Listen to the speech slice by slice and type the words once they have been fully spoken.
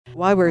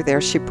While we were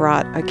there, she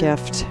brought a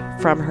gift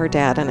from her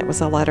dad, and it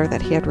was a letter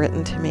that he had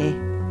written to me,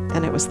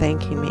 and it was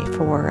thanking me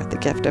for the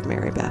gift of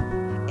Mary Beth.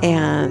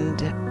 And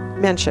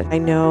mentioned, I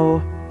know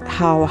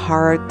how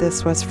hard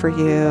this was for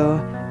you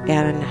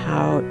and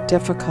how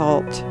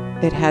difficult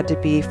it had to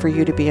be for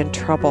you to be in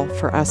trouble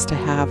for us to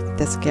have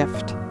this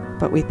gift.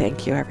 But we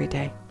thank you every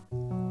day.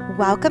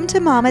 Welcome to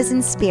Mamas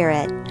in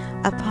Spirit,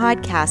 a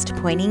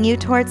podcast pointing you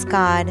towards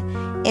God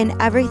in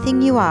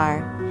everything you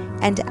are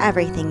and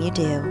everything you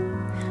do.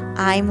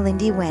 I'm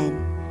Lindy Wynn,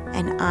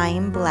 and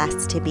I'm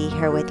blessed to be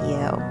here with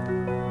you.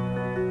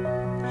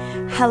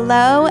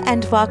 Hello,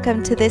 and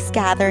welcome to this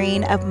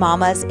gathering of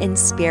Mamas in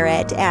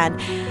Spirit. And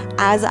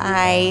as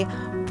I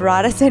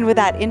brought us in with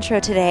that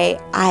intro today,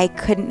 I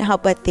couldn't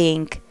help but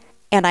think,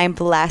 and I'm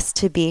blessed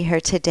to be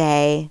here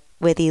today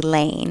with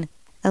Elaine.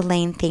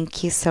 Elaine,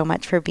 thank you so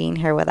much for being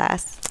here with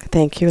us.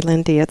 Thank you,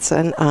 Lindy. It's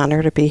an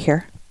honor to be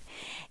here.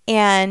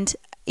 And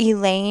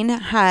Elaine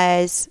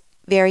has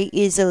very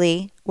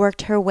easily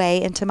worked her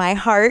way into my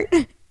heart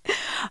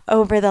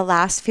over the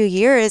last few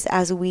years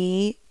as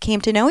we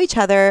came to know each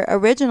other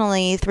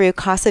originally through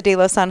Casa de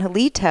los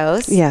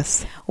Angelitos.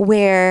 Yes.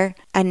 Where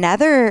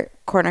another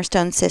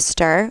Cornerstone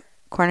sister,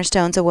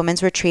 Cornerstone's a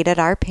women's retreat at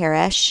our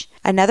parish,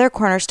 another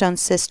Cornerstone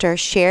sister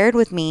shared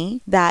with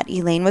me that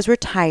Elaine was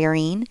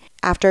retiring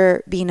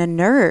after being a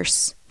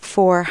nurse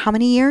for how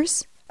many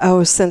years?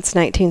 Oh, since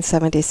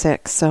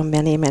 1976, so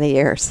many, many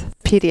years.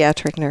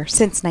 Pediatric nurse.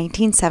 Since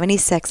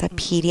 1976, a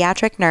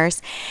pediatric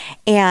nurse.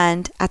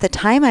 And at the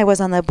time, I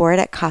was on the board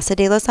at Casa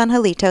de los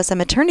Angelitos, a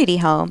maternity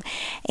home.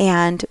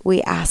 And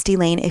we asked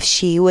Elaine if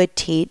she would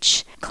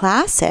teach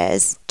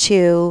classes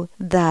to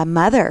the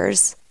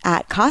mothers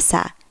at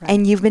Casa. Right.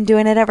 And you've been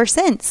doing it ever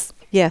since.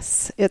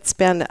 Yes, it's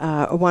been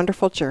a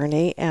wonderful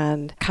journey,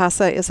 and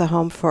Casa is a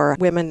home for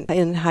women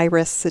in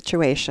high-risk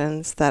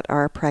situations that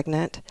are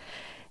pregnant,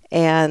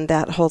 and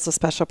that holds a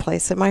special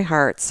place in my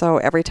heart. So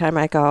every time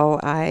I go,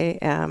 I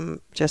am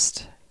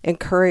just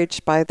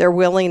encouraged by their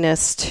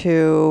willingness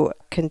to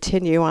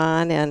continue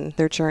on in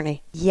their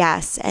journey.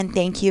 Yes, and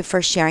thank you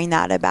for sharing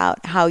that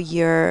about how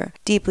you're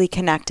deeply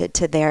connected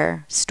to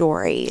their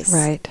stories.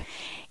 Right.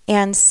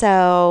 And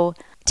so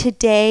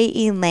today,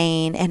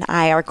 Elaine and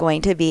I are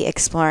going to be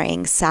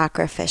exploring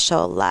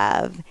sacrificial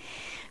love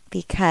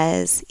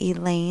because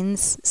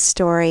Elaine's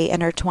story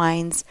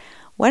intertwines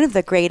one of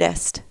the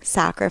greatest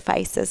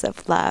sacrifices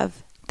of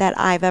love that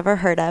I've ever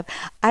heard of.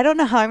 I don't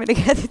know how I'm going to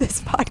get through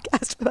this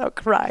podcast without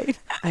crying.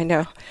 I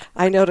know.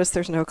 I noticed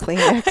there's no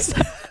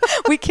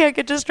Kleenex. We can't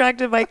get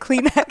distracted by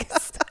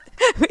Kleenex.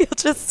 We'll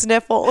just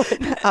sniffle.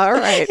 All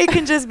right. It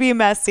can just be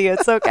messy.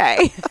 It's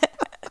okay.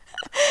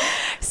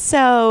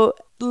 So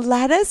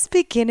let us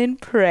begin in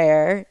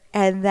prayer.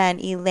 And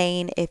then,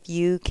 Elaine, if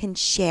you can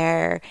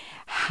share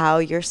how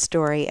your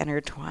story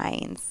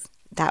intertwines,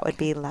 that would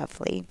be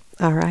lovely.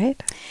 All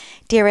right.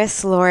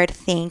 Dearest Lord,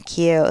 thank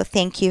you.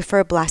 Thank you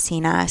for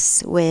blessing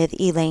us with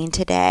Elaine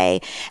today.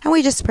 And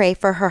we just pray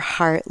for her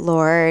heart,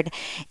 Lord.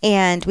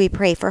 And we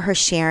pray for her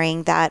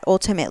sharing that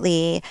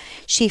ultimately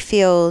she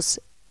feels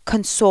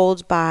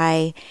consoled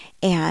by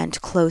and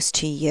close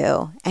to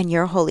you and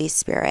your Holy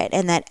Spirit,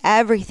 and that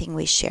everything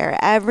we share,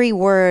 every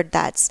word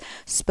that's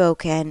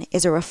spoken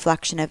is a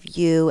reflection of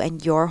you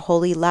and your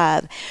holy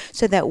love,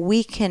 so that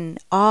we can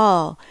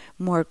all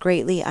more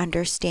greatly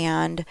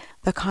understand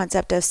the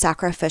concept of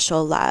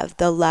sacrificial love,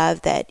 the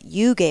love that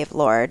you gave,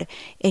 Lord,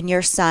 in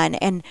your Son,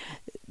 and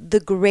the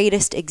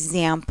greatest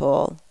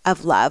example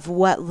of love,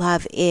 what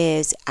love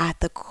is at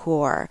the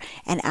core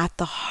and at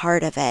the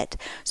heart of it,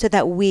 so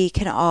that we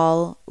can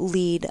all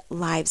lead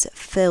lives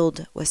filled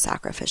with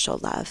sacrificial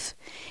love.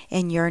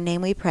 In your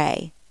name we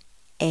pray.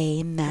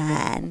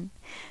 Amen.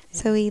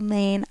 So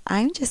Elaine,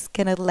 I'm just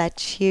going to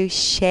let you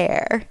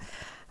share.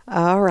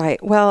 All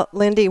right. Well,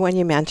 Lindy, when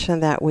you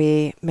mentioned that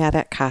we met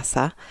at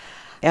Casa,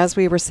 as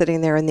we were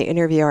sitting there in the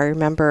interview, I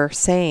remember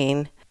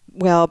saying,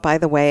 well, by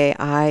the way,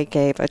 I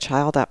gave a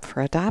child up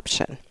for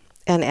adoption.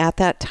 And at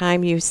that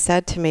time you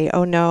said to me,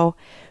 oh no,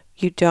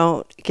 you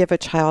don't give a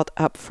child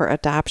up for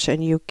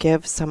adoption. You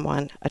give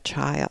someone a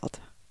child.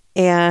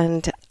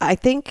 And I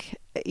think,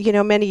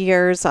 many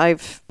years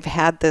I've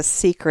had this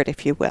secret,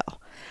 if you will.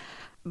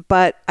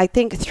 But I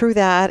think through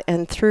that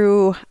and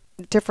through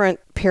different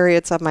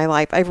periods of my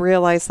life, I've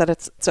realized that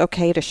it's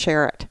okay to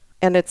share it.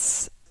 And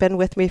it's been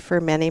with me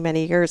for many,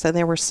 many years. And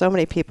there were so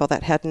many people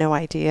that had no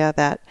idea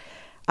that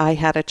I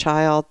had a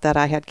child that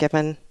I had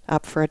given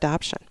up for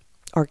adoption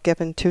or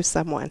given to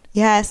someone.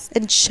 Yes,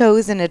 and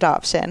chosen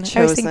adoption.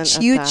 I was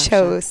thinking you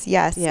chose,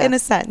 yes, in a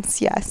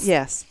sense, yes.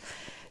 Yes.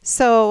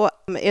 So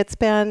it's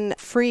been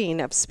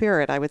freeing of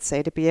spirit, I would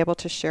say, to be able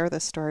to share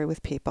this story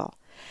with people.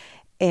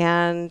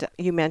 And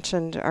you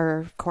mentioned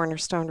our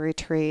Cornerstone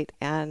retreat,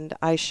 and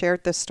I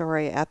shared this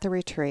story at the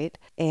retreat,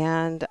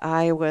 and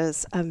I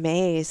was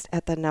amazed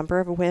at the number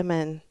of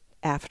women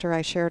after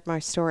I shared my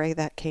story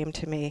that came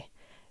to me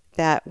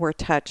that were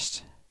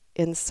touched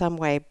in some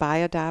way by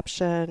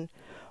adoption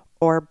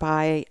or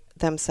by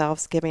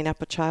themselves giving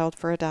up a child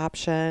for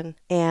adoption.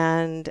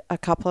 And a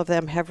couple of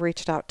them have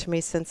reached out to me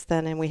since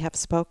then, and we have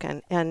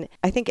spoken. And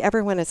I think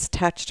everyone is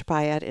touched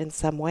by it in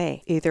some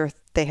way. Either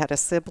they had a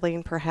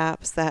sibling,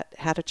 perhaps, that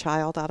had a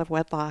child out of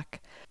wedlock.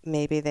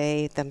 Maybe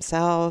they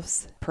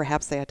themselves,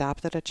 perhaps they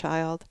adopted a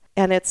child.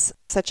 And it's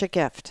such a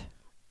gift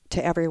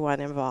to everyone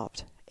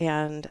involved.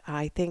 And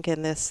I think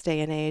in this day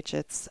and age,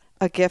 it's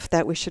a gift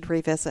that we should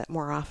revisit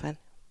more often,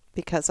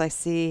 because I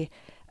see,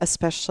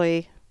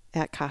 especially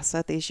at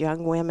CASA, these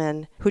young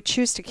women who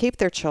choose to keep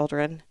their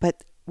children,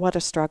 but what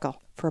a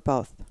struggle for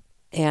both.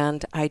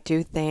 And I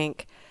do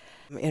think,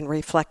 in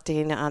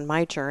reflecting on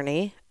my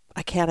journey,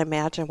 I can't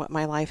imagine what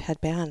my life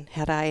had been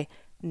had I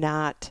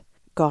not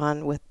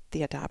gone with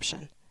the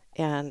adoption.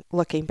 And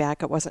looking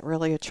back, it wasn't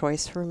really a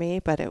choice for me,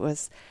 but it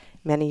was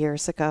many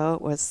years ago.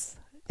 It was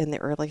in the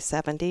early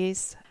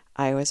 70s.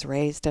 I was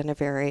raised in a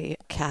very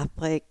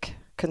Catholic,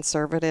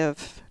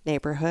 conservative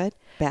neighborhood.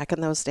 Back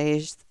in those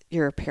days,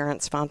 your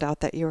parents found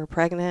out that you were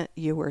pregnant,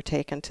 you were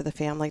taken to the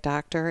family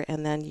doctor,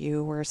 and then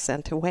you were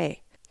sent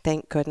away.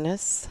 Thank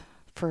goodness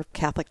for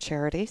Catholic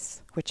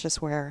Charities, which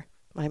is where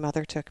my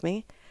mother took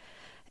me.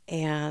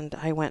 And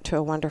I went to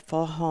a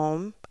wonderful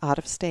home out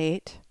of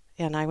state,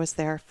 and I was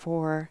there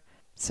for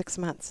 6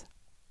 months.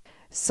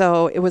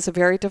 So it was a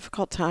very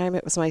difficult time.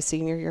 It was my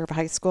senior year of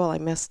high school. I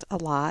missed a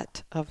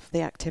lot of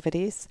the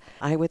activities.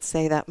 I would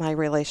say that my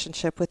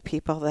relationship with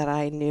people that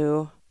I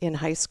knew in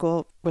high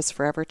school was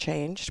forever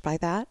changed by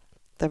that.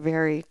 The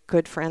very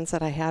good friends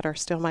that I had are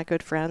still my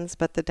good friends,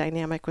 but the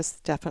dynamic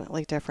was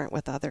definitely different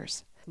with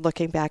others.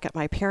 Looking back at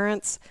my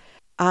parents,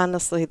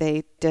 honestly,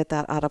 they did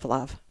that out of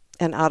love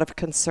and out of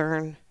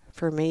concern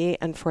for me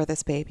and for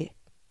this baby.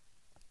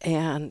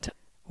 And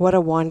what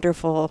a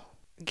wonderful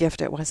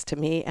gift it was to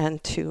me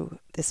and to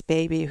this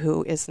baby,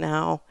 who is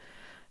now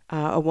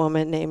a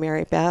woman named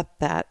Mary Beth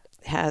that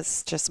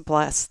has just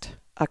blessed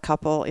a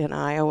couple in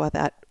Iowa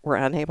that were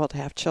unable to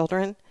have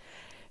children.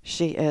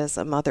 She is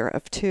a mother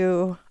of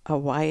two, a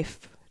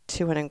wife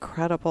to an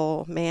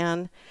incredible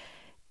man,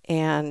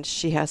 and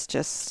she has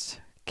just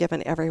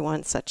given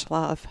everyone such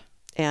love.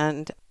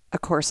 And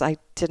of course, I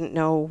didn't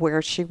know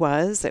where she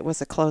was. It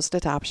was a closed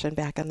adoption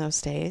back in those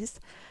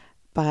days.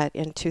 But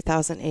in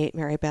 2008,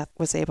 Mary Beth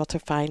was able to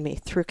find me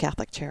through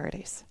Catholic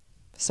Charities.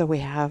 So we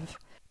have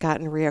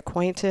gotten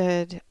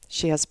reacquainted.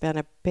 She has been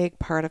a big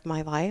part of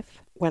my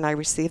life. When I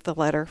received the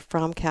letter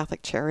from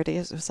Catholic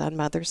Charities, it was on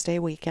Mother's Day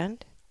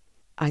weekend.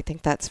 I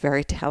think that's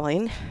very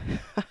telling.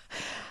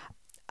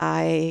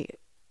 I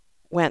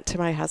went to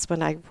my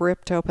husband. I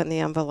ripped open the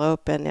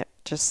envelope, and it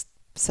just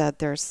said,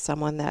 "There's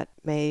someone that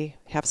may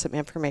have some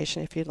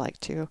information. If you'd like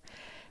to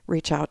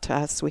reach out to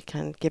us, we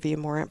can give you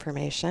more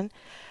information."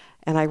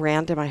 And I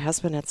ran to my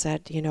husband and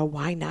said,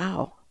 "Why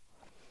now?"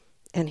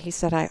 And he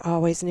said, "I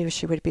always knew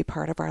she would be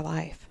part of our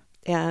life."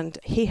 And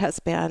he has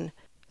been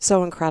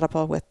so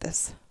incredible with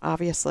this.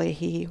 Obviously,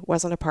 he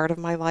wasn't a part of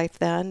my life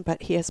then,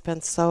 but he has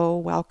been so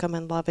welcome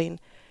and loving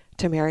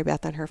to Mary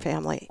Beth and her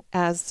family,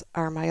 as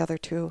are my other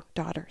two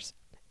daughters.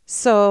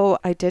 So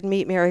I did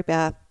meet Mary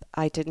Beth.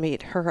 I did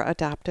meet her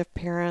adoptive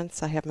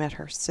parents. I have met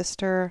her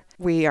sister.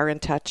 We are in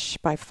touch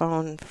by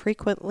phone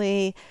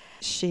frequently.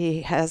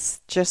 She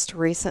has just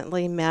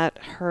recently met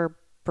her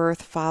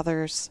birth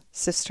father's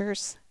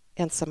sisters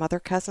and some other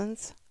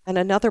cousins. And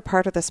another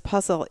part of this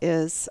puzzle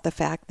is the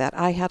fact that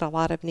I had a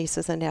lot of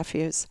nieces and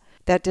nephews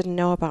that didn't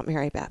know about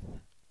Mary Beth.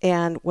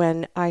 And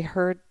when I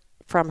heard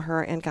from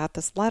her and got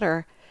this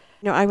letter,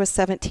 I was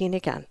 17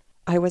 again.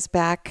 I was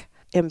back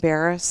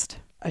embarrassed,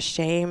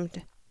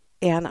 ashamed,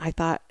 and I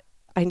thought,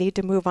 I need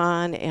to move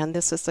on, and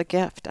this is a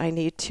gift. I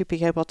need to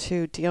be able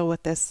to deal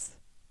with this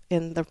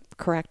in the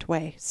correct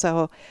way.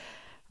 So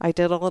I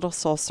did a little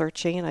soul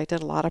searching. I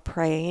did a lot of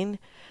praying.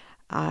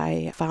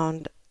 I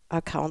found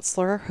a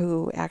counselor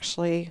who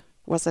actually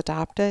was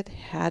adopted,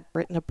 had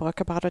written a book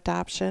about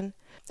adoption.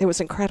 It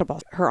was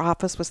incredible. Her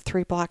office was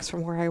 3 blocks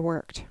from where I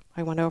worked.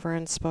 I went over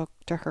and spoke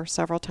to her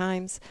several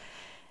times.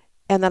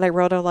 And then I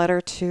wrote a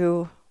letter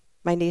to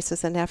my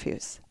nieces and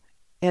nephews.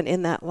 And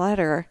in that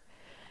letter,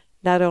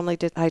 not only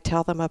did I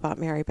tell them about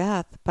Mary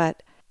Beth,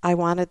 but I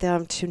wanted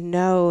them to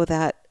know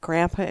that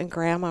Grandpa and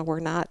Grandma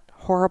were not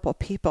horrible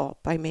people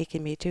by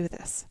making me do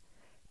this.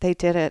 They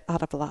did it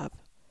out of love.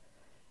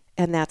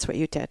 And that's what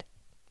you did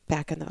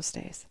back in those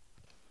days.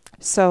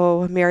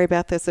 So Mary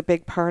Beth is a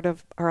big part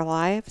of our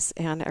lives.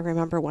 And I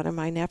remember one of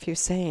my nephews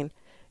saying,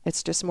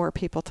 "It's just more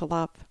people to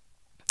love."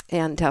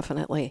 And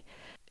definitely,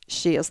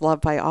 she is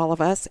loved by all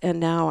of us. And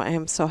now I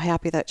am so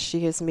happy that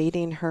she is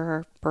meeting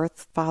her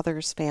birth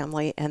father's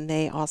family, and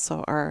they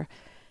also are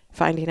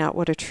finding out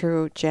what a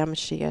true gem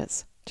she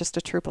is. Just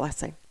a true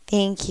blessing.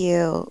 Thank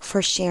you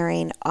for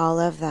sharing all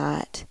of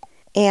that.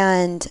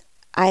 And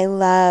I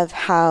love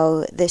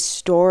how this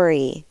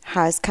story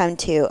has come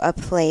to a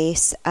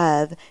place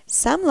of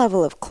some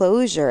level of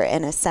closure,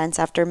 in a sense,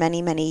 after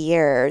many, many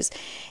years,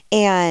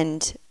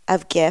 and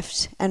of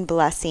gift and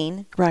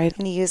blessing. Right.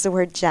 And you use the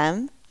word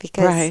gem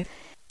because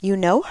you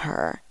know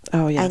her.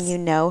 Oh, yes. And you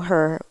know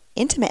her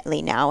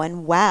intimately now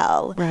and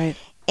well. Right.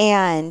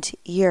 And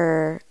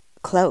you're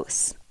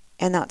close.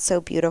 And that's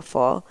so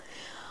beautiful.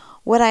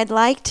 What I'd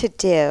like to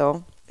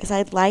do is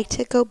I'd like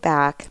to go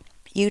back.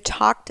 You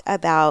talked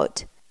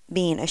about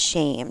being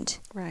ashamed.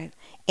 Right.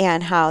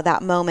 And how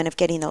that moment of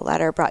getting the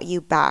letter brought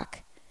you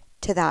back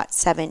to that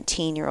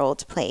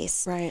 17-year-old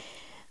place. Right.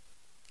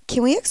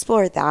 Can we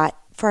explore that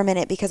for a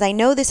minute? Because I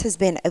know this has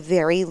been a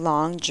very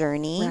long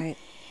journey. Right.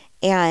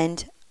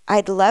 And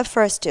I'd love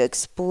for us to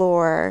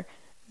explore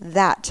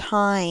that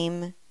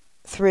time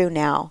through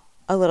now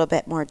a little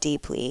bit more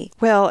deeply.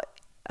 Well,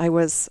 I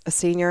was a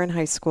senior in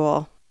high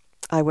school.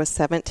 I was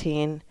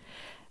 17.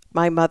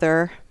 My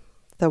mother,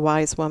 the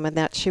wise woman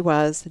that she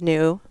was,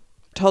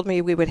 told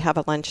me we would have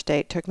a lunch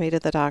date, took me to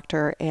the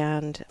doctor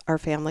and our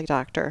family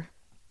doctor.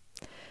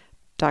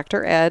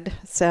 Dr. Ed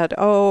said,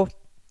 "Oh,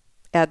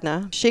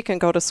 Edna, she can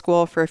go to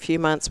school for a few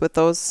months with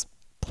those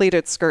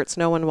pleated skirts.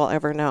 No one will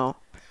ever know."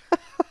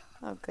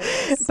 Oh,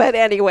 goodness. But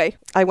anyway,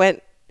 I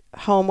went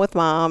home with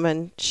Mom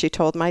and she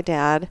told my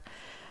dad.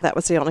 That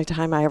was the only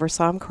time I ever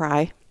saw him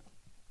cry.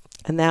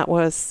 And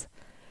that's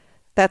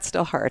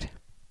still hard.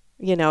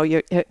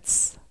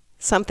 It's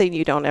something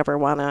you don't ever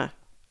want to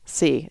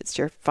see. It's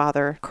your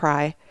father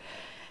cry.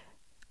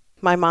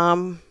 My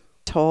mom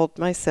told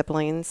my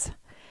siblings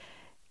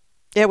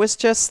it was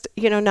just,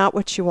 not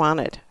what you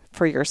wanted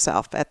for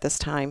yourself at this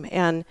time.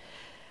 And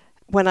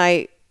when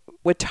I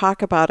would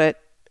talk about it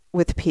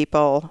with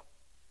people,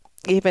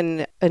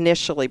 even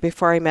initially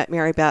before I met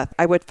Mary Beth,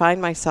 I would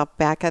find myself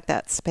back at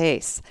that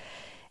space.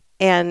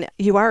 And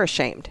you are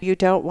ashamed. You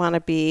don't want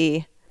to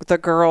be the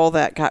girl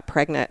that got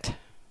pregnant.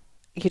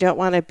 You don't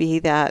want to be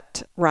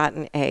that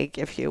rotten egg,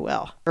 if you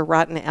will, or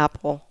rotten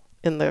apple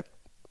in the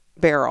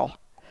barrel.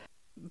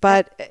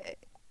 But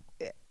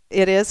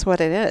it is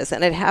what it is,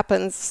 and it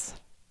happens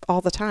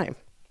all the time.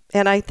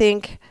 And I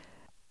think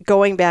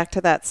going back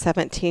to that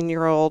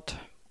 17-year-old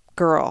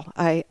girl,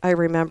 I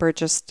remember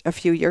just a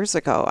few years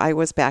ago, I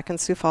was back in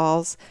Sioux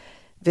Falls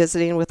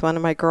visiting with one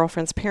of my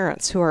girlfriend's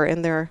parents who are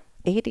in their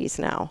 80s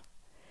now.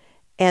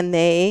 And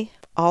they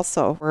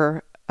also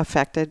were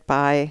affected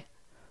by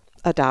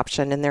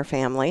adoption in their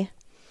family.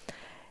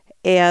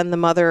 And the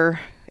mother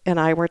and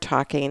I were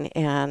talking,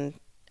 and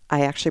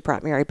I actually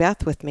brought Mary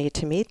Beth with me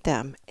to meet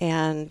them.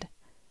 And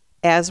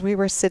as we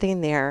were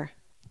sitting there,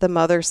 the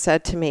mother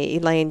said to me,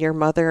 "Elaine, your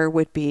mother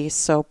would be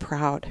so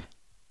proud."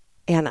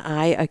 And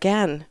I,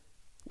 again,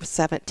 was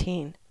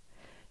 17,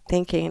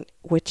 thinking,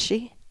 would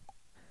she?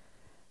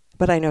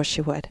 But I know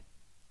she would.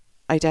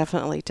 I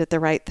definitely did the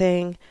right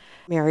thing.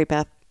 Mary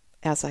Beth,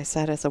 as I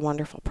said, is a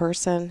wonderful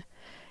person.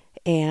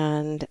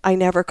 And I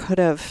never could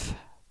have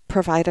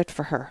provided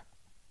for her.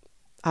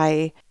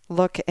 I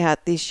look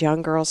at these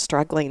young girls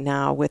struggling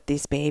now with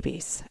these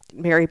babies.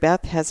 Mary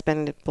Beth has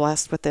been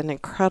blessed with an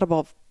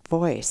incredible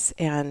voice.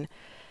 And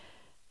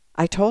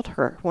I told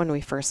her when we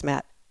first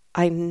met,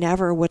 I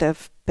never would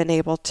have been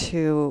able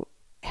to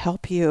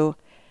help you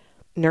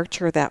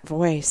nurture that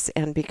voice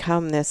and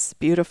become this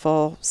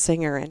beautiful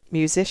singer and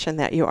musician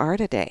that you are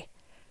today.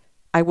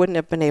 I wouldn't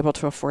have been able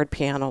to afford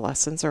piano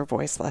lessons or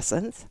voice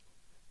lessons.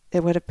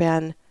 It would have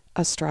been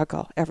a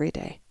struggle every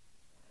day.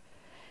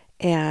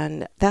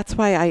 And that's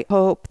why I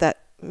hope that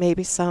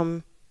maybe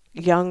some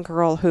young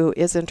girl who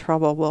is in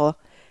trouble will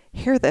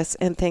hear this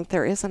and think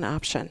there is an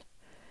option.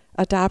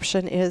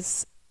 Adoption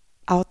is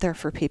out there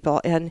for people,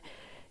 and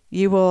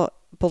you will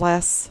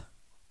bless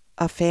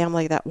a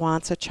family that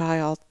wants a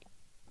child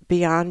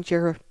beyond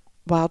your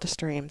wildest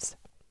dreams.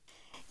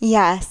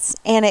 Yes,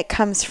 and it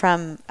comes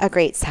from a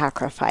great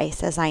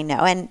sacrifice, as I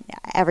know. And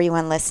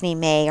everyone listening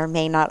may or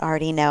may not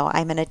already know,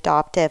 I'm an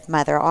adoptive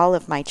mother. All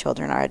of my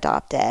children are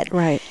adopted.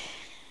 Right.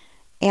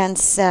 And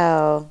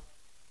so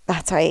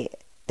that's why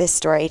this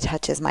story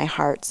touches my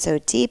heart so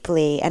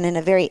deeply and in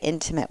a very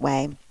intimate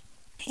way.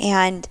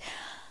 And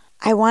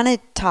I want to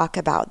talk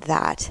about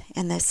that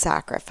and the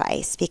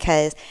sacrifice,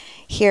 because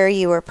here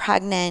you were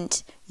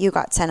pregnant, you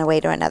got sent away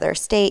to another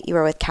state, you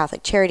were with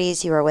Catholic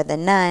Charities, you were with the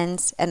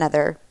nuns,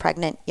 another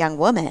pregnant young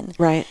woman,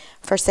 right,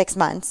 for 6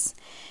 months.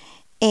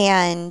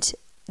 And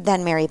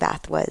then Mary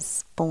Beth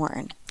was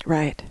born.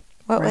 Right.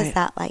 What was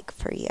that like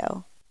for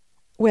you?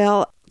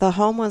 Well, the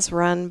home was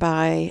run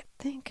by, I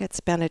think it's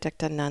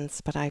Benedictine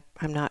nuns, but I'm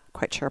not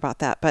quite sure about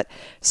that. But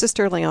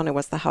Sister Leona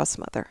was the house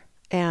mother,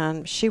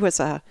 and she was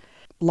a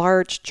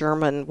large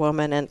German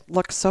woman and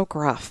looked so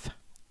gruff.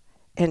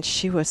 And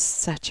she was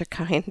such a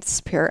kind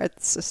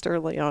spirit. Sister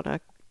Leona,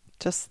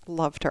 just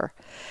loved her.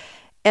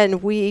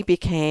 And we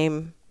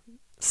became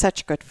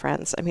such good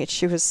friends. I mean,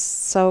 she was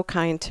so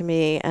kind to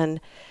me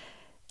and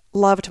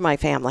loved my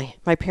family.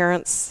 My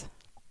parents,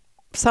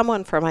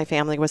 someone from my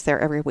family was there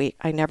every week.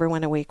 I never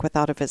went a week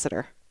without a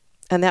visitor.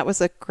 And that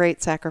was a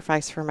great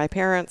sacrifice for my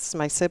parents,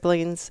 my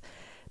siblings.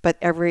 But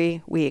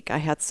every week I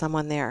had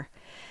someone there.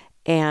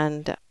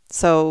 And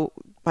so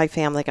my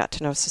family got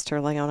to know Sister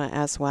Leona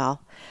as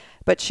well.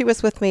 But she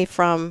was with me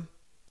from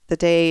the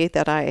day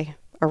that I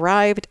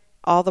arrived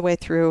all the way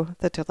through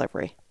the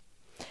delivery.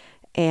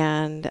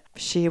 And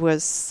she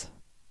was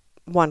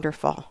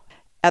wonderful.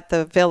 At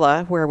the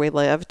villa where we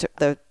lived,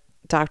 the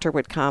doctor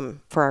would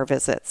come for our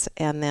visits.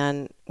 And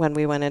then when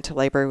we went into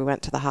labor, we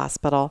went to the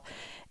hospital,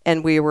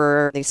 and we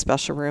were in these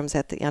special rooms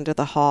at the end of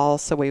the hall,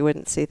 so we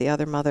wouldn't see the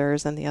other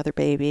mothers and the other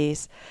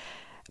babies.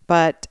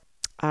 But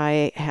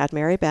I had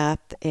Mary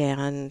Beth,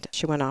 and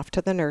she went off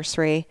to the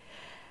nursery.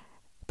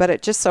 But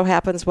it just so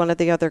happens one of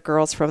the other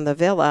girls from the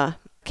villa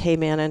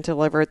came in and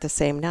delivered the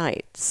same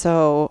night.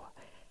 So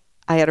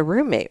I had a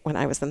roommate when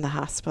I was in the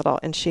hospital,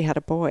 and she had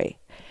a boy.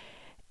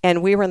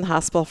 And we were in the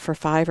hospital for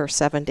 5 or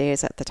 7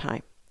 days at the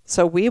time.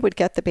 So we would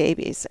get the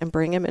babies and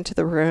bring them into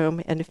the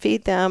room and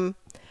feed them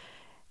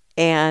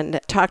and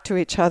talk to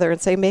each other and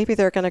say, maybe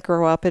they're going to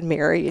grow up and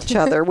marry each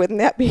other. Wouldn't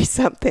that be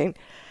something?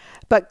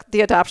 But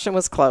the adoption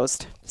was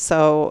closed.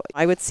 So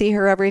I would see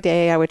her every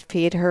day. I would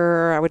feed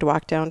her. I would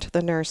walk down to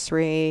the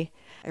nursery.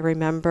 I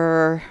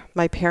remember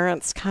my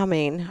parents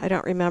coming. I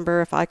don't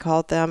remember if I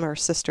called them or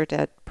sister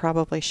did.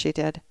 Probably she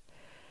did.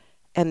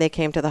 And they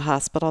came to the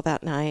hospital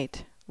that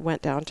night,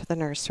 went down to the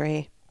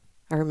nursery.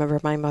 I remember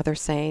my mother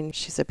saying,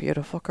 she's a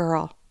beautiful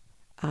girl.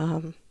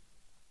 And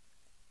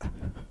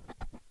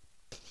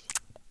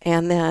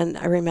then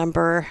I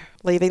remember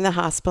leaving the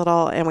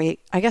hospital, and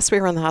I guess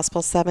we were in the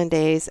hospital 7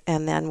 days,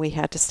 and then we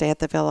had to stay at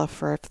the villa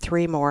for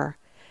 3 more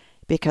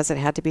because it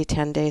had to be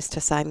 10 days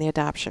to sign the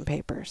adoption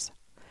papers.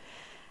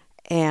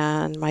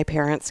 And my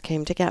parents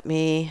came to get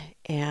me,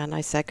 and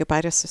I said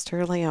goodbye to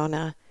Sister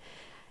Leona.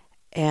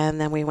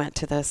 And then we went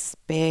to this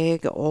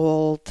big,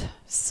 old,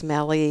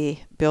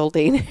 smelly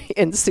building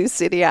in Sioux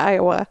City,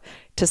 Iowa,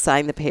 to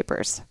sign the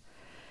papers.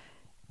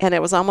 And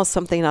it was almost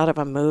something out of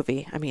a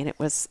movie. I mean, it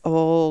was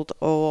old,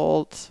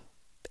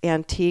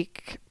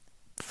 antique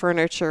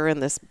furniture in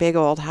this big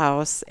old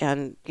house.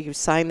 And you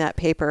signed that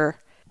paper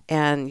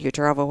and you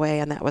drove away,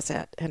 and that was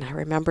it. And I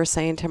remember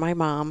saying to my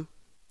mom,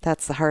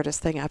 that's the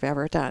hardest thing I've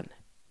ever done.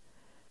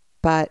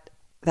 But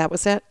that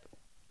was it.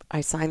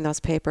 I signed those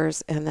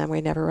papers, and then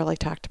we never really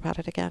talked about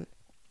it again.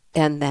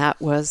 And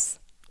that was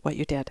what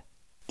you did.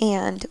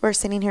 And we're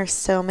sitting here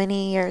so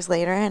many years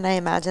later, and I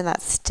imagine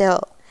that's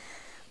still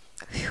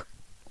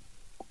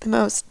the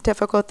most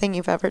difficult thing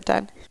you've ever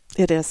done.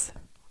 It is.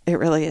 It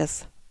really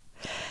is.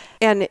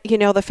 And, you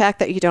know, the fact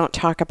that you don't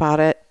talk about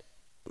it,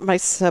 my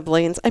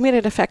siblings, I mean,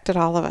 it affected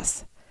all of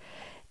us.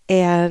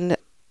 And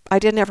I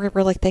didn't ever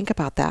really think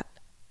about that.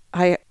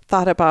 I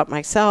thought about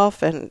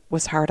myself, and it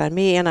was hard on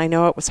me, and I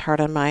know it was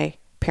hard on my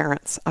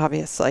parents,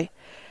 obviously.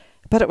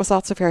 But it was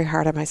also very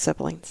hard on my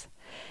siblings.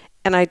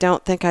 And I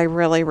don't think I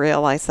really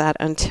realized that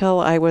until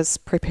I was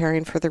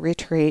preparing for the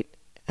retreat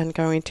and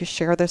going to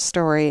share this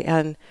story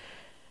and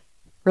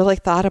really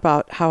thought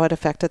about how it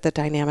affected the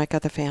dynamic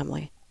of the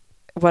family.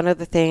 One of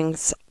the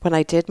things, when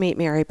I did meet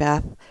Mary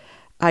Beth,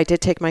 I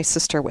did take my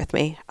sister with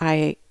me.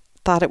 I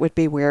thought it would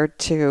be weird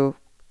to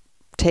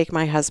take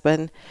my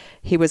husband.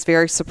 He was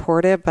very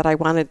supportive, but I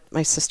wanted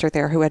my sister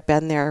there who had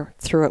been there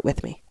through it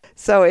with me.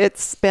 So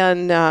it's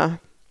been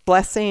a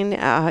blessing.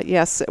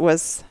 Yes, it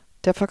was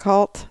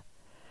difficult,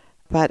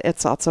 but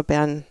it's also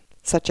been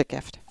such a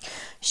gift.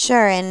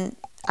 Sure, and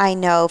I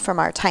know from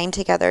our time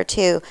together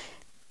too,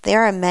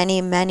 there are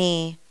many,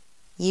 many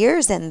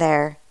years in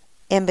there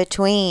in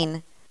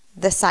between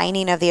the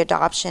signing of the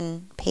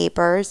adoption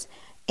papers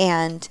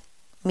and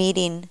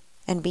meeting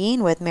and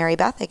being with Mary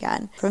Beth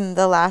again. From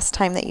the last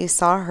time that you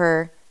saw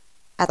her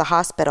at the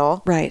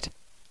hospital. Right.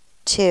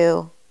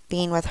 To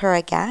being with her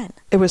again.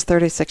 It was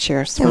 36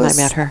 years when I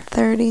met her.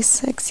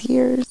 36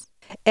 years.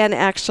 And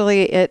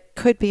actually, it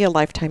could be a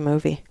Lifetime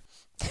movie.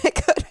 It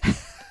could.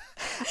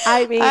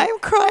 I mean, I'm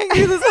crying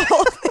through this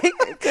whole thing.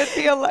 It could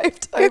be a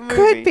Lifetime movie. It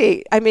could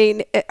be. I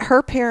mean,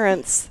 her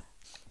parents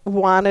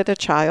wanted a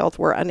child,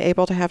 were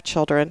unable to have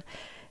children.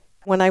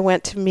 When I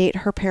went to meet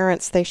her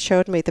parents, they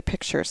showed me the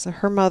pictures.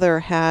 Her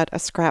mother had a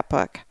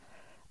scrapbook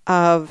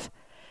of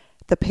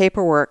the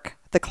paperwork,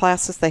 the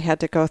classes they had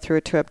to go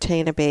through to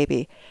obtain a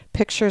baby.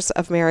 Pictures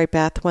of Mary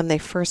Beth when they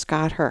first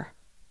got her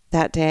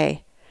that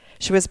day.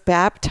 She was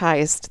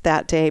baptized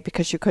that day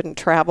because you couldn't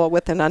travel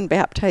with an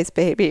unbaptized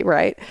baby,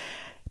 right?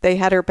 They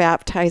had her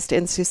baptized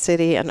in Sioux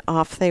City, and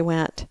off they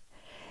went.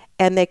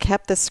 And they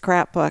kept the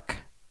scrapbook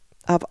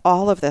of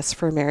all of this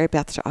for Mary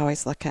Beth to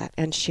always look at.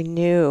 And she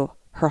knew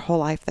her whole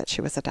life that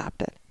she was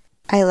adopted.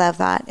 I love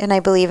that. And I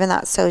believe in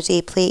that so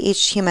deeply.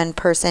 Each human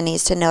person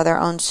needs to know their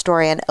own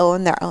story and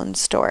own their own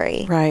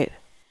story. Right.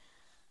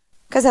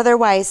 Because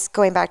otherwise,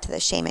 going back to the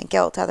shame and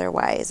guilt,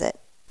 otherwise it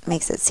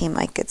makes it seem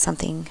like it's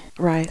something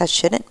right. that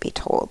shouldn't be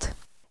told.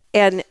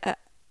 And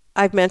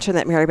I've mentioned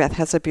that Mary Beth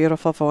has a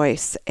beautiful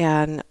voice.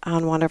 And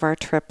on one of our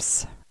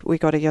trips, we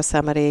go to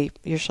Yosemite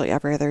usually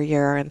every other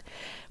year. And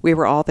we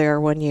were all there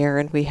one year,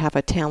 and we have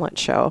a talent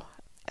show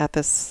at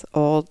this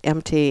old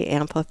empty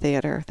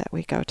amphitheater that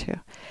we go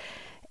to.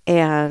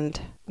 And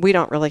we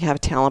don't really have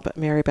talent, but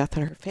Mary Beth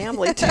and her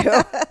family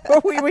do.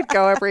 We would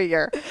go every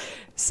year.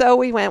 So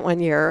we went one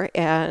year,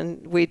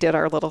 and we did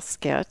our little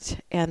skit.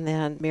 And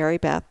then Mary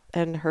Beth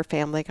and her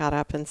family got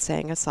up and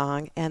sang a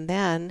song. And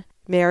then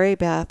Mary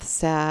Beth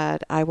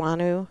said, I want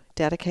to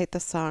dedicate the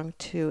song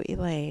to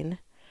Elaine.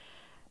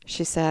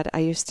 She said, I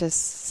used to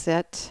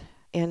sit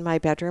in my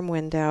bedroom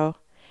window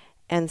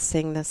and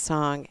sing this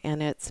song,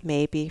 and it's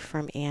Maybe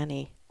from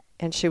Annie.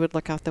 and she would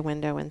look out the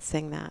window and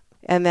sing that.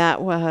 And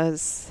that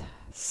was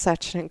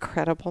such an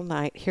incredible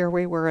night. Here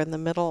we were in the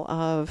middle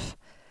of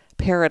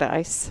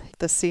paradise,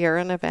 the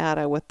Sierra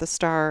Nevada with the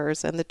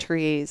stars and the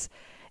trees,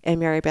 and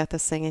Mary Beth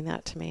is singing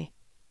that to me.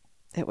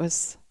 It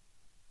was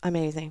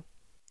amazing.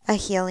 A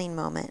healing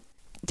moment.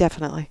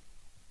 Definitely.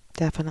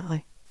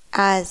 Definitely.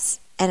 As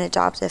an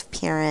adoptive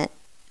parent,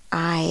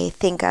 I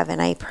think of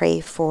and I pray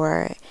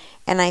for,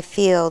 and I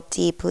feel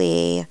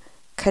deeply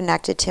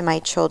connected to my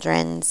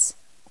children's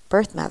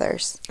birth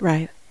mothers.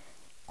 Right.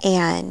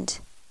 And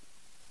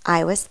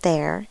I was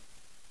there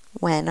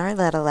when our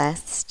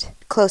littlest,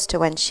 close to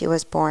when she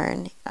was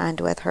born,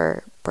 and with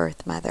her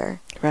birth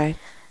mother. Right.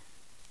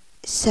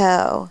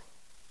 So,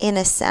 in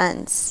a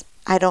sense,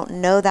 I don't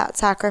know that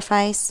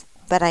sacrifice,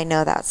 but I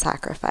know that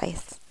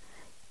sacrifice.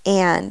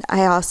 And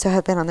I also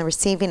have been on the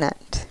receiving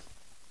end.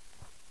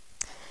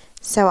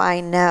 So I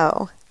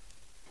know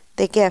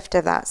the gift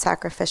of that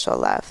sacrificial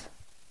love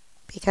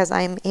because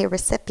I'm a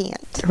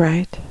recipient.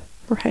 Right.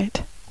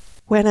 Right.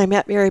 When I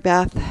met Mary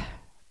Beth,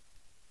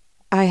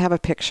 I have a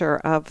picture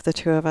of the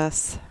two of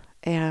us,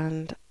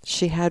 and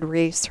she had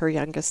Reese, her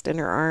youngest, in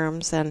her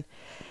arms, and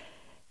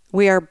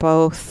we are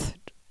both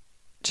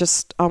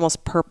just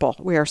almost purple.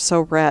 We are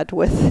so red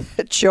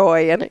with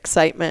joy and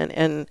excitement,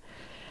 and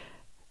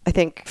I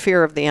think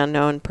fear of the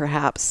unknown,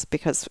 perhaps,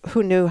 because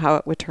who knew how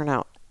it would turn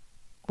out?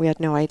 We had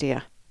no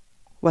idea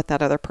what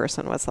that other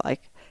person was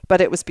like,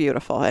 but it was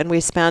beautiful, and we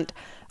spent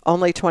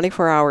only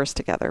 24 hours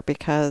together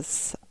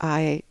because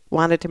I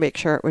wanted to make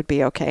sure it would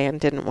be okay and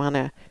didn't want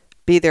to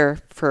be there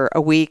for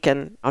a week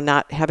and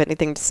not have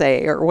anything to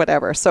say or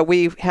whatever. So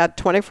we had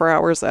 24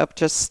 hours of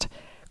just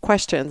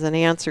questions and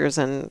answers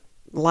and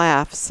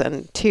laughs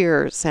and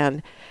tears.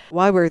 And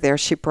while we were there,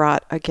 she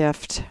brought a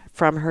gift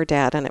from her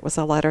dad, and it was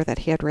a letter that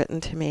he had written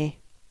to me,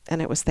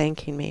 and it was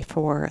thanking me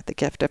for the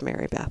gift of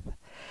Mary Beth.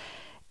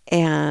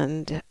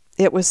 And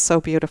it was so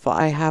beautiful.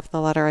 I have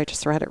the letter. I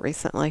just read it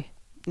recently,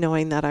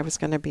 knowing that I was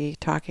going to be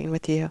talking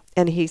with you.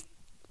 And he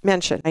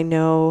mentioned, I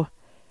know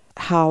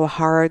how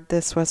hard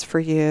this was for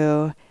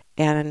you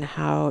and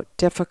how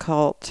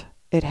difficult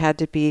it had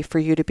to be for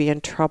you to be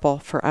in trouble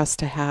for us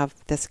to have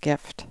this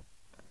gift.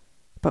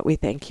 But we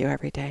thank you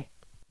every day.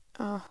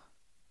 Oh.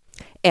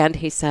 And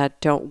he said,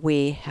 don't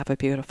we have a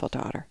beautiful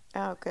daughter?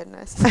 Oh,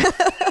 goodness.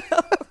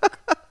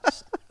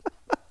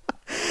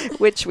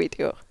 Which we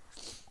do.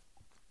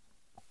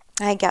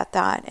 I get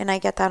that. And I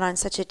get that on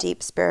such a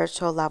deep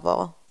spiritual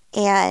level.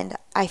 And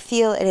I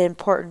feel it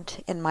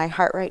important in my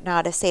heart right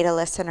now to say to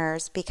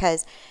listeners,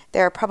 because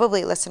there are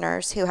probably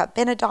listeners who have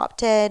been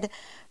adopted,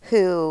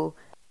 who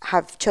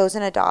have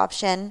chosen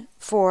adoption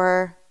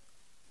for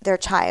their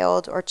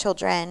child or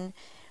children,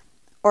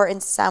 or in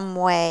some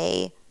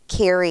way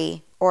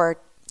carry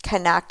or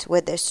connect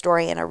with this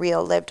story in a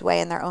real lived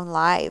way in their own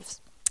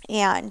lives.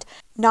 And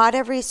not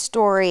every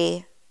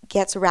story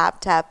gets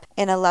wrapped up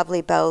in a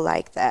lovely bow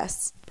like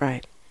this.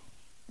 Right.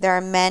 There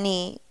are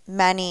many,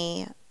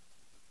 many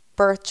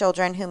birth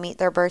children who meet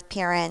their birth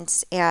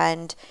parents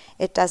and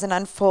it doesn't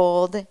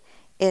unfold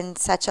in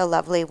such a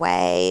lovely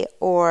way,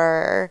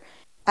 or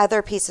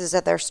other pieces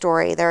of their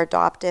story, their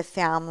adoptive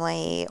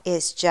family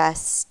is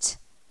just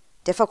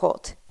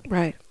difficult.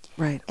 Right,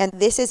 right. And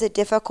this is a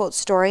difficult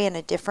story in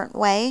a different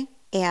way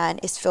and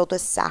is filled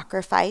with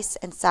sacrifice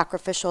and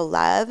sacrificial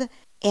love.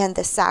 And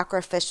the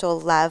sacrificial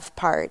love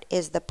part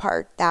is the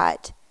part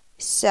that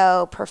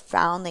so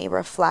profoundly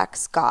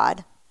reflects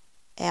God.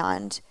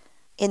 And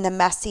in the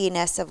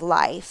messiness of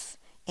life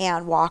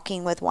and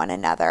walking with one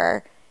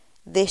another,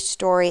 this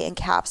story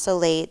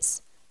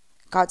encapsulates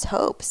God's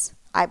hopes,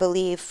 I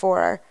believe,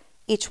 for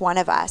each one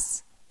of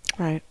us.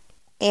 Right.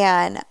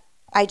 And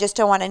I just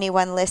don't want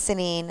anyone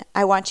listening,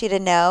 I want you to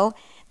know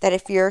that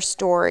if your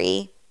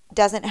story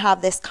doesn't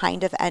have this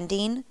kind of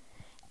ending,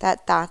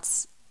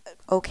 that's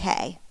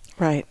okay.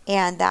 Right.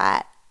 And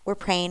that we're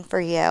praying for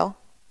you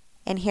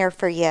and here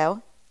for you.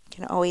 You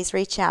can always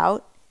reach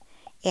out.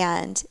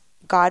 And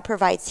God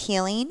provides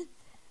healing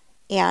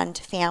and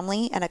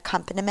family and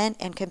accompaniment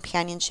and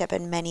companionship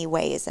in many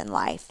ways in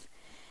life.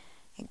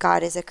 And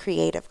God is a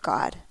creative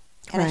God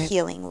and a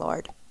healing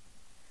Lord.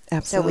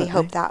 Absolutely. So we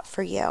hope that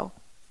for you.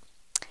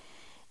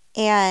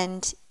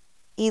 And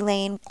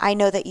Elaine, I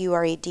know that you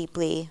are a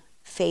deeply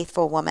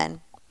faithful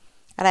woman.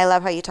 And I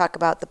love how you talk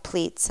about the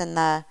pleats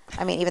and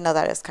even though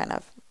that is kind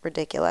of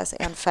ridiculous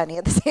and funny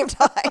at the same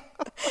time.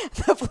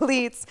 The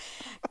pleats,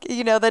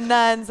 the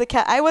nuns,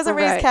 I wasn't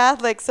raised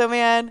Catholic, so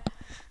man,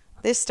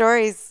 this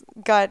story's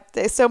got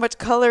there's so much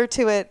color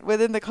to it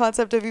within the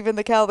concept of even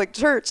the Catholic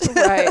Church.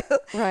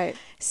 Right.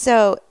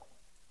 So,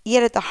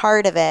 yet at the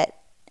heart of it,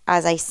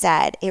 as I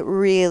said, it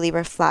really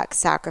reflects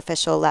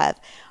sacrificial love.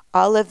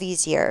 All of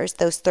these years,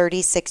 those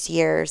 36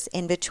 years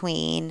in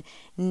between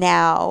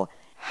now,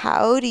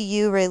 how do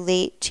you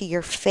relate to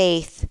your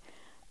faith,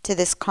 to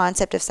this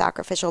concept of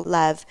sacrificial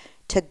love,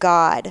 to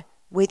God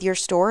with your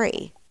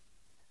story?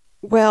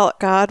 Well,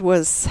 God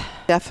was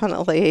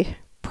definitely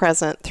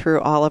present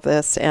through all of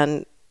this,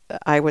 and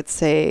I would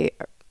say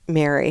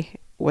Mary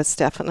was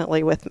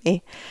definitely with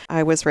me.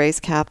 I was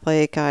raised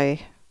Catholic. I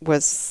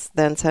was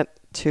then sent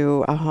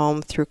to a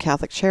home through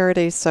Catholic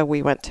Charities, so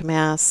we went to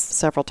Mass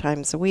several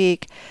times a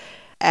week.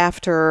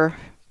 After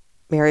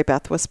Mary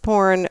Beth was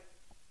born,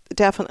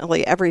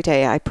 definitely every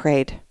day I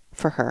prayed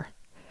for her,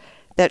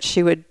 that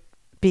she would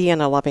be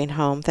in a loving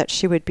home, that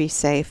she would be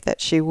safe, that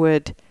she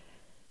would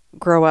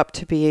grow up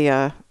to be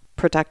a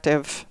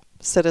productive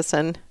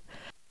citizen.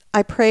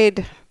 I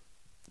prayed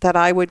that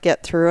I would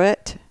get through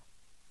it,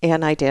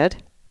 and I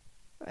did.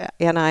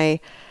 And I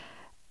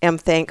am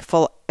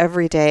thankful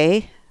every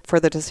day for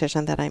the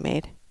decision that I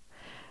made.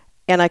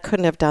 And I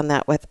couldn't have done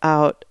that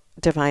without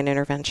divine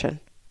intervention.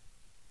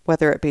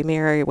 Whether it be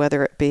Mary,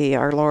 whether it be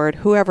our Lord,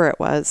 whoever it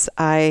was,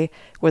 I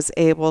was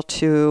able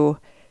to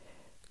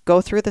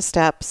go through the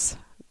steps,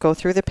 go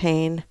through the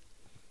pain,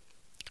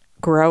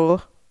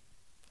 grow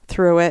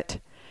through it,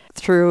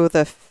 through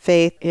the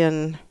faith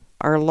in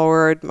our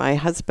Lord. My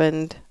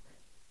husband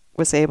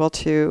was able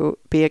to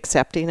be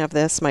accepting of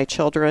this. My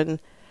children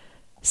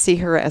see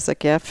her as a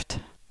gift.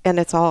 And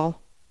it's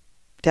all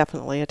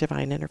definitely a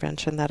divine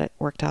intervention that it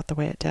worked out the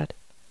way it did.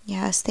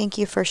 Yes, thank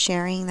you for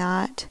sharing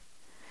that.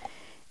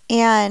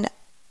 And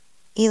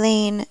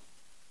Elaine,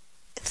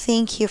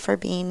 thank you for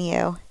being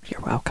you.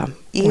 You're welcome,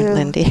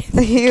 Lindy.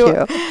 Thank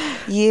you.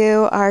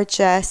 You are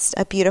just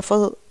a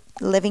beautiful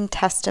living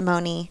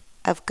testimony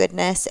of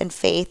goodness and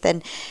faith.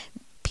 And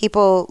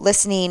people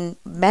listening,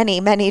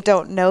 many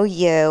don't know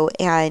you.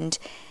 And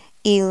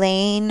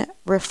Elaine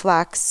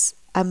reflects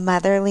a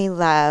motherly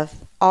love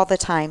all the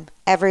time,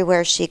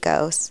 everywhere she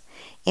goes.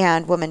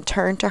 And women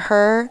turn to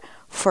her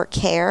for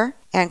care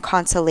and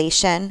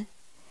consolation.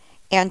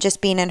 And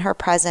just being in her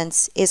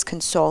presence is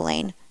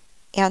consoling.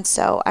 And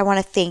so I want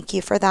to thank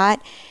you for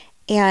that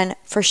and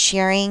for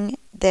sharing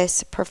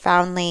this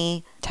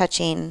profoundly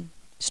touching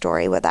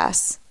story with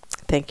us.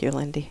 Thank you,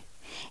 Lindy.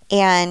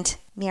 And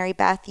Mary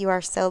Beth, you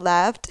are so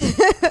loved.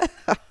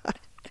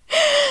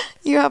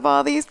 You have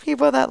all these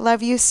people that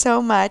love you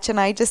so much. And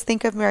I just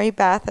think of Mary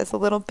Beth as a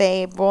little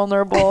babe,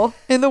 vulnerable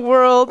in the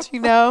world,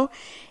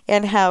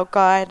 and how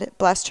God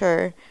blessed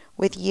her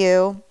with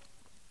you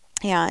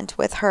and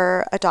with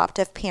her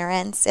adoptive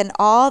parents and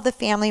all the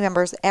family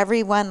members,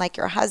 everyone, like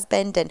your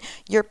husband and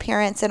your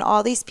parents and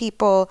all these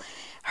people,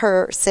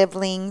 her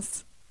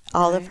siblings,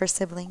 all of her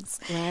siblings.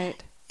 Right.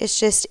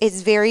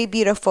 It's very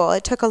beautiful.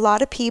 It took a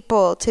lot of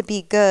people to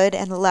be good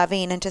and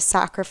loving and to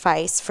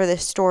sacrifice for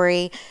this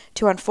story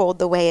to unfold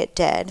the way it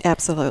did.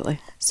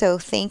 Absolutely. So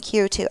thank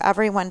you to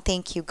everyone.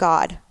 Thank you,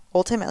 God.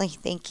 Ultimately,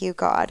 thank you,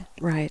 God.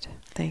 Right.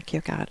 Thank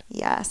you, God.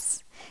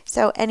 Yes.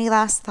 So any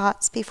last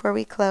thoughts before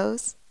we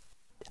close?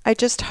 I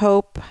just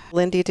hope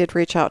Lindy did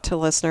reach out to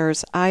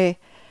listeners. I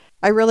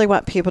really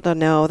want people to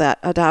know that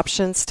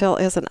adoption still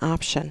is an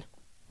option.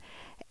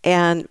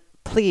 And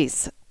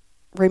please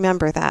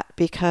remember that,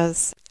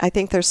 because I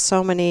think there's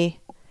so many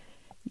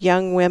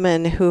young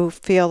women who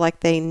feel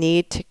like they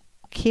need to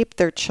keep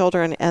their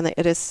children, and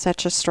it is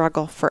such a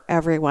struggle for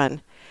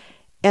everyone.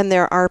 And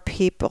there are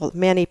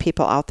many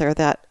people out there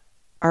that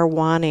are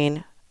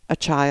wanting a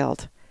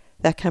child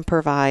that can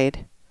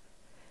provide.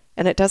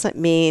 And it doesn't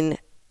mean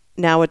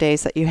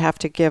nowadays that you have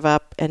to give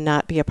up and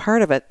not be a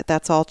part of it.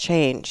 That's all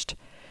changed.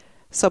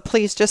 So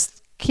please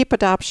just keep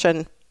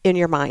adoption in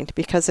your mind,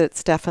 because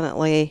it's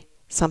definitely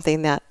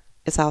something that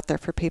is out there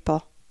for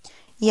people.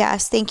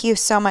 Yes, thank you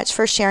so much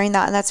for sharing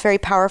that. And that's very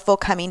powerful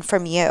coming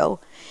from you.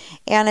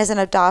 And as an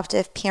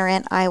adoptive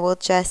parent, I will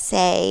just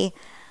say,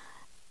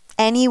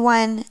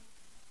 anyone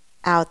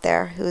out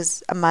there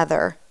who's a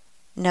mother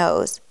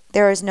knows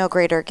there is no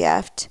greater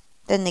gift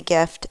than the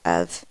gift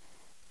of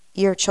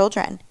your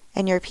children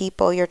and your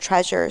people, your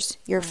treasures,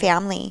 your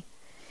family.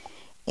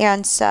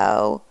 And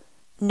so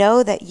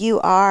know that you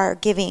are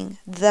giving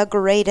the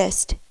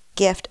greatest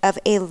gift of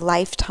a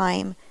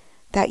lifetime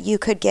that you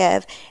could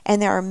give. And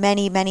there are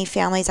many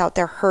families out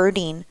there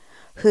hurting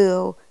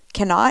who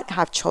cannot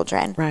have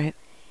children. Right.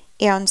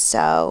 And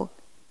so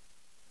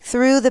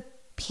through the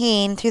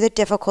pain, through the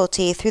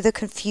difficulty, through the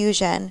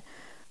confusion,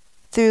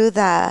 through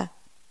the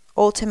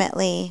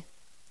ultimately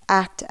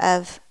act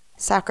of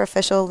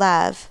sacrificial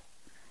love,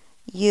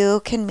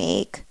 you can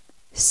make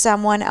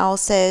someone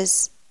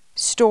else's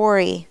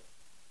story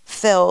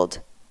filled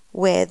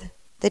with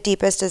the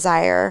deepest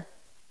desire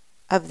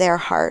of their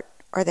heart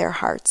or their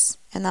hearts.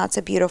 And that's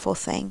a beautiful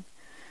thing.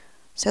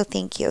 So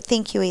thank you.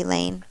 Thank you,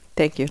 Elaine.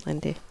 Thank you,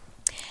 Lindy.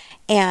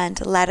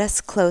 And let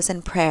us close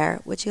in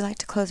prayer. Would you like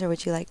to close, or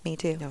would you like me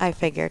to? No. I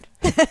figured.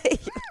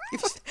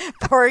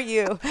 Poor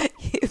you.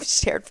 You've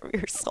shared from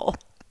your soul.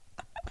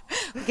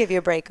 We'll give you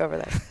a break over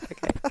there.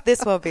 Okay.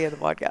 This won't be in the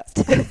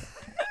podcast.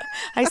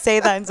 I say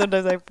that and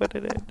sometimes I put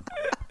it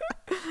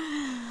in.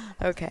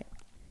 Okay.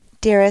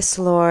 Dearest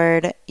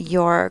Lord,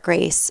 your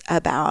grace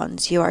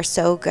abounds. You are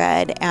so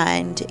good,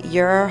 and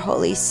your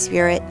Holy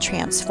Spirit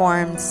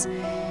transforms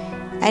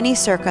any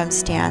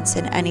circumstance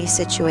in any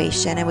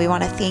situation. And we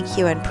want to thank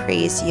you and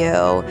praise you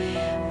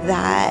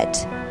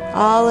that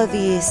all of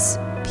these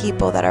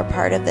people that are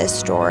part of this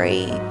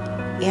story,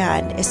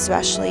 and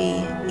especially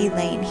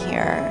Elaine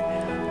here,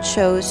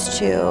 chose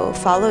to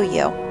follow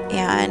you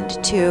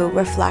and to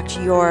reflect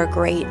your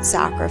great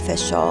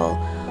sacrificial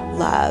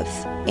love.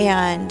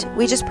 And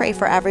we just pray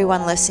for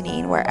everyone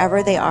listening,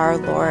 wherever they are,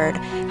 Lord,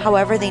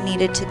 however they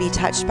needed to be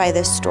touched by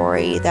this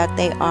story, that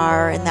they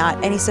are, and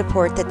that any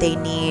support that they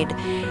need,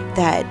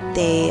 that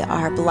they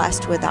are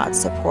blessed with that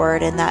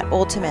support, and that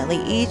ultimately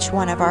each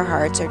one of our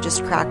hearts are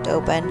just cracked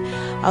open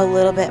a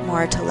little bit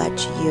more to let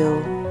you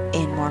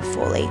in more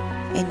fully.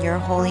 In your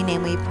holy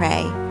name we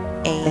pray.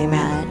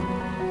 Amen.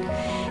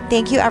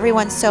 Thank you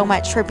everyone so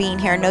much for being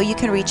here. I know you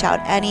can reach out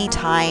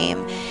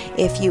anytime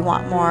if you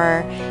want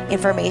more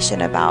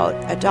information about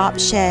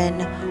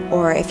adoption,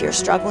 or if you're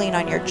struggling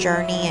on your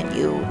journey and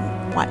you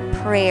want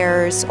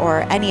prayers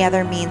or any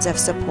other means of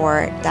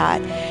support,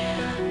 that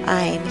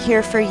I'm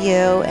here for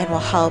you and will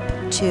help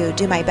to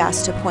do my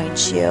best to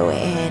point you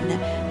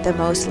in the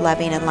most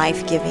loving and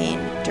life-giving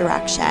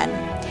direction.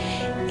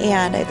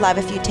 And I'd love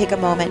if you take a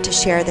moment to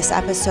share this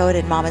episode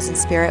in Mamas in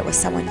Spirit with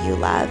someone you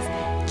love.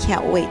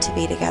 Can't wait to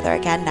be together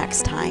again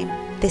next time.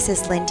 This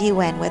is Lindy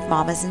Wynn with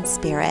Mamas in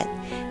Spirit.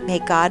 May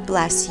God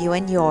bless you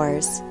and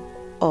yours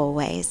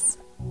always.